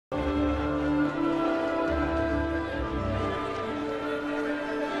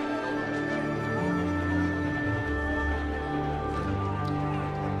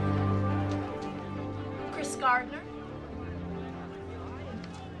Gardner.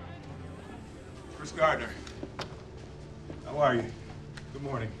 Chris Gardner. How are you? Good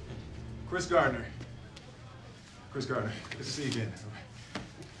morning. Chris Gardner. Chris Gardner. Good to see you again.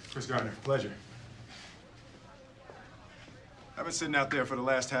 Chris Gardner, pleasure. I've been sitting out there for the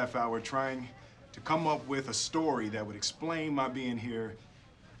last half hour trying to come up with a story that would explain my being here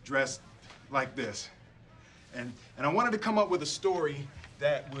dressed like this. And I wanted to come up with a story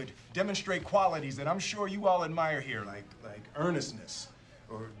that would demonstrate qualities that I'm sure you all admire here, like earnestness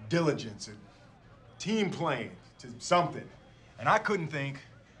or diligence or team playing to something. And I couldn't think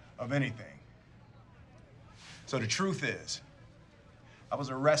of anything. So the truth is, I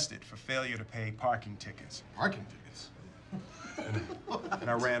was arrested for failure to pay parking tickets. Parking tickets? And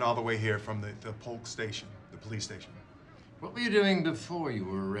I ran all the way here from the Polk station, the police station. What were you doing before you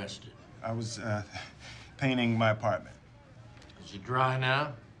were arrested? I was painting my apartment. Is it dry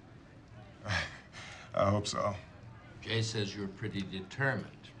now? I hope so. Jay says you're pretty determined.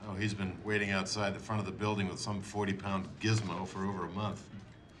 Oh, he's been waiting outside the front of the building with some 40-pound gizmo for over a month.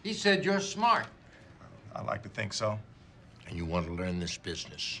 He said you're smart. I like to think so. And you want to learn this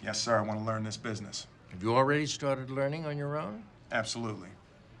business. Yes, sir, I want to learn this business. Have you already started learning on your own? Absolutely.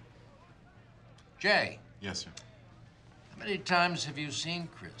 Jay. Yes, sir. How many times have you seen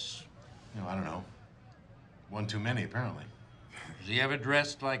Chris? No, I don't know. One too many, apparently. Is he ever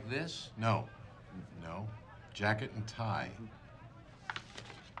dressed like this? No. No. Jacket and tie.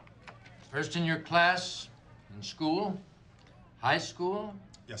 First in your class? In school? High school?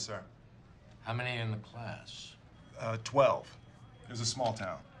 Yes, sir. How many in the class? 12. It was a small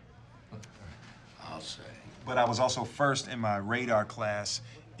town. I'll say. But I was also first in my radar class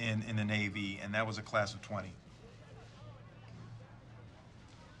in the Navy, and that was a class of 20.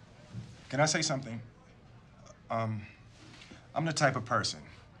 Can I say something? I'm the type of person,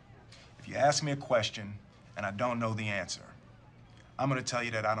 if you ask me a question and I don't know the answer, I'm gonna tell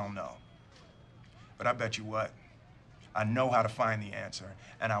you that I don't know. But I bet you what, I know how to find the answer,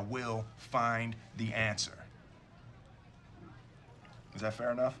 and I will find the answer. Is that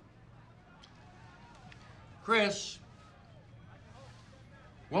fair enough? Chris,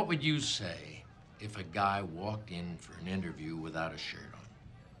 what would you say if a guy walked in for an interview without a shirt on?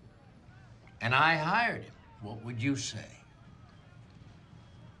 And I hired him. What would you say?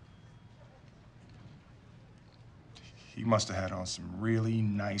 He must have had on some really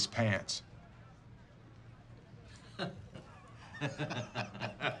nice pants.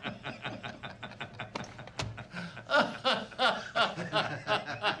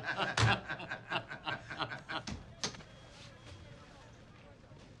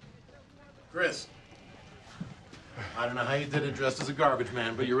 Chris. I don't know how you did it dressed as a garbage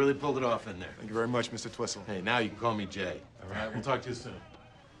man, but you really pulled it off in there. Thank you very much, Mr. Twistle. Hey, now you can call me Jay. All right, we'll talk to you soon.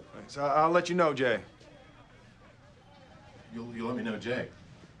 So I'll let you know, Jay. You'll let me know, Jay.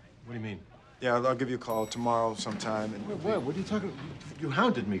 What do you mean? Yeah, I'll give you a call tomorrow sometime. And What are you talking about? You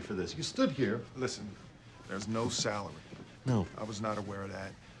hounded me for this. You stood here. Listen, there's no salary. No. I was not aware of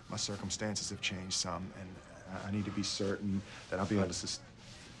that. My circumstances have changed some, and I need to be certain that I'll be able to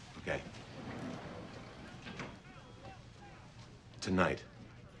Okay. Tonight,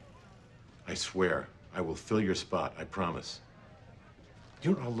 I swear, I will fill your spot, I promise. You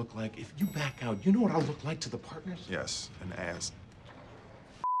know what I'll look like? If you back out, you know what I'll look like to the partners? Yes, an ass.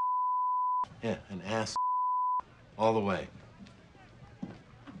 Yeah, an ass all the way.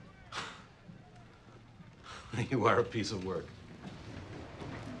 You are a piece of work.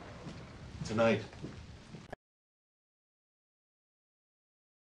 Tonight,